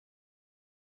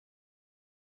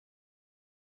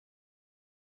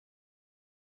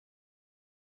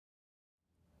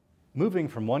Moving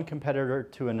from one competitor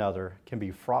to another can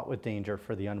be fraught with danger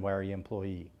for the unwary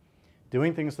employee.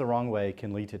 Doing things the wrong way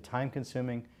can lead to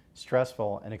time-consuming,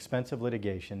 stressful, and expensive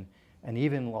litigation, and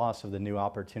even loss of the new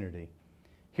opportunity.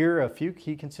 Here are a few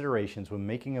key considerations when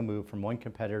making a move from one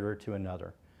competitor to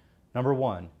another. Number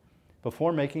one,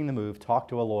 before making the move, talk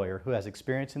to a lawyer who has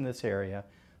experience in this area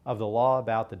of the law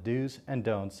about the do's and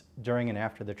don'ts during and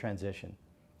after the transition.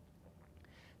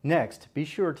 Next, be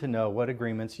sure to know what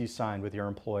agreements you signed with your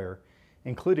employer,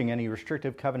 including any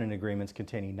restrictive covenant agreements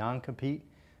containing non-compete,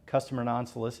 customer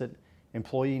non-solicit,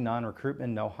 employee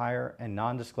non-recruitment, no hire, and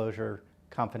non-disclosure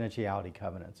confidentiality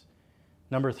covenants.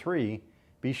 Number three,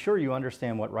 be sure you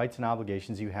understand what rights and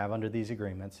obligations you have under these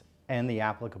agreements and the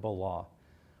applicable law.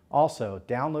 Also,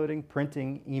 downloading,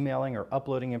 printing, emailing, or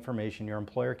uploading information your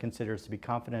employer considers to be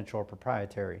confidential or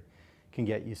proprietary can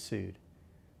get you sued.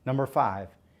 Number five,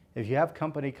 if you have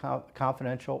company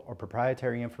confidential or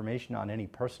proprietary information on any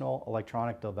personal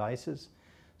electronic devices,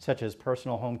 such as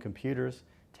personal home computers,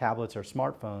 tablets, or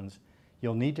smartphones,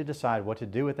 you'll need to decide what to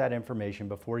do with that information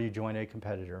before you join a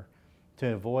competitor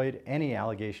to avoid any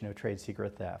allegation of trade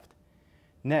secret theft.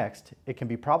 Next, it can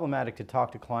be problematic to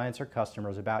talk to clients or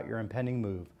customers about your impending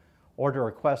move or to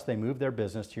request they move their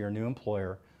business to your new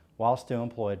employer while still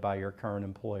employed by your current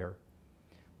employer.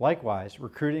 Likewise,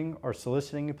 recruiting or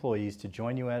soliciting employees to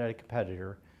join you at a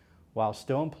competitor while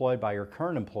still employed by your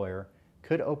current employer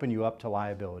could open you up to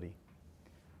liability.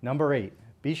 Number 8,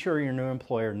 be sure your new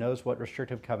employer knows what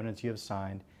restrictive covenants you have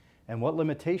signed and what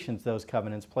limitations those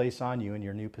covenants place on you in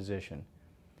your new position.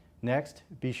 Next,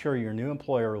 be sure your new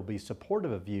employer will be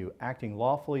supportive of you acting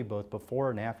lawfully both before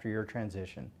and after your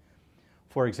transition.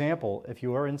 For example, if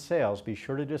you are in sales, be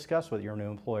sure to discuss with your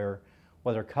new employer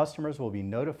whether customers will be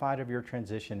notified of your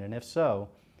transition, and if so,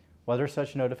 whether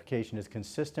such notification is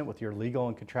consistent with your legal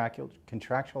and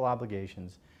contractual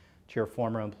obligations to your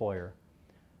former employer.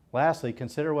 Lastly,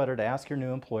 consider whether to ask your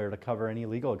new employer to cover any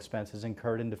legal expenses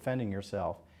incurred in defending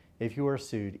yourself if you are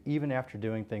sued, even after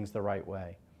doing things the right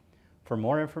way. For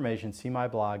more information, see my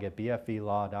blog at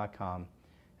bfvlaw.com.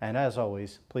 And as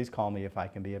always, please call me if I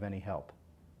can be of any help.